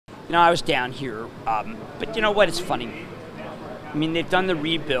I was down here, but you know what? It's funny. I mean, they've done the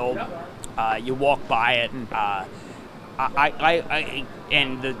rebuild. You walk by it.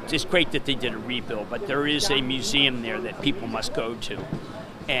 It's great that they did a rebuild, but there is a museum there that people must go to.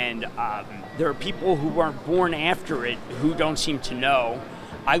 And there are people who weren't born after it who don't seem to know.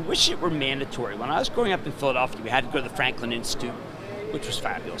 I wish it were mandatory. When I was growing up in Philadelphia, we had to go to the Franklin Institute, which was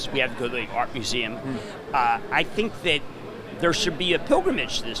fabulous. We had to go to the art museum. I think that there should be a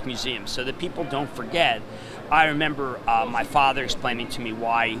pilgrimage to this museum so that people don't forget. I remember my father explaining to me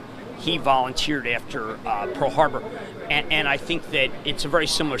why he volunteered after Pearl Harbor, and I think that it's a very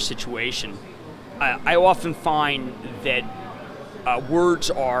similar situation. I often find that words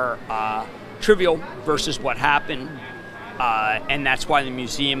are trivial versus what happened, and that's why the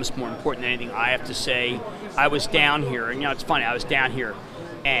museum is more important than anything I have to say. I was down here, and it's funny, I was down here,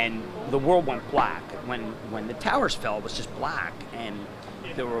 and the world went black. When the towers fell, it was just black, and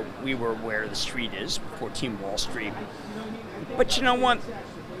we were where the street is, 14 Wall Street. But you know what?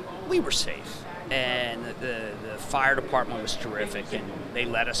 We were safe, and the fire department was terrific, and they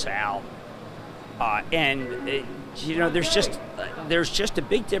let us out. There's just a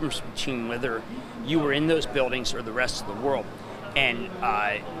big difference between whether you were in those buildings or the rest of the world, and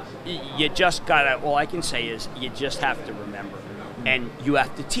you just gotta. All I can say is you just have to remember, and you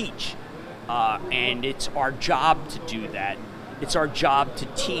have to teach, and it's our job to do that. It's our job to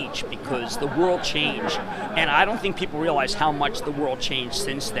teach because the world changed, and I don't think people realize how much the world changed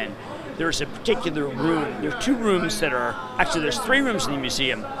since then. There's a particular room, there are two rooms that are, actually there's three rooms in the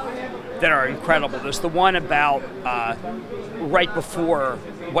museum that are incredible. There's the one about right before,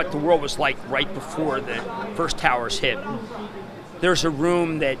 what the world was like right before the first towers hit. There's a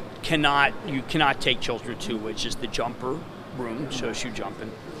room that you cannot take children to, which is the jumper room, shows you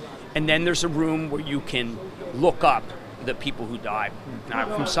jumping. And then there's a room where you can look up the people who died. Now, I'm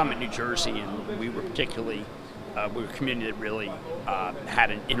from Summit, New Jersey, and we were particularly, we were a community that really had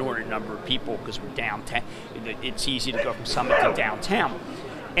an inordinate number of people because we're downtown. It's easy to go from Summit to downtown.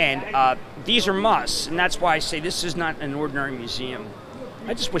 And these are musts, and that's why I say this is not an ordinary museum.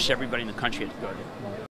 I just wish everybody in the country had to go there.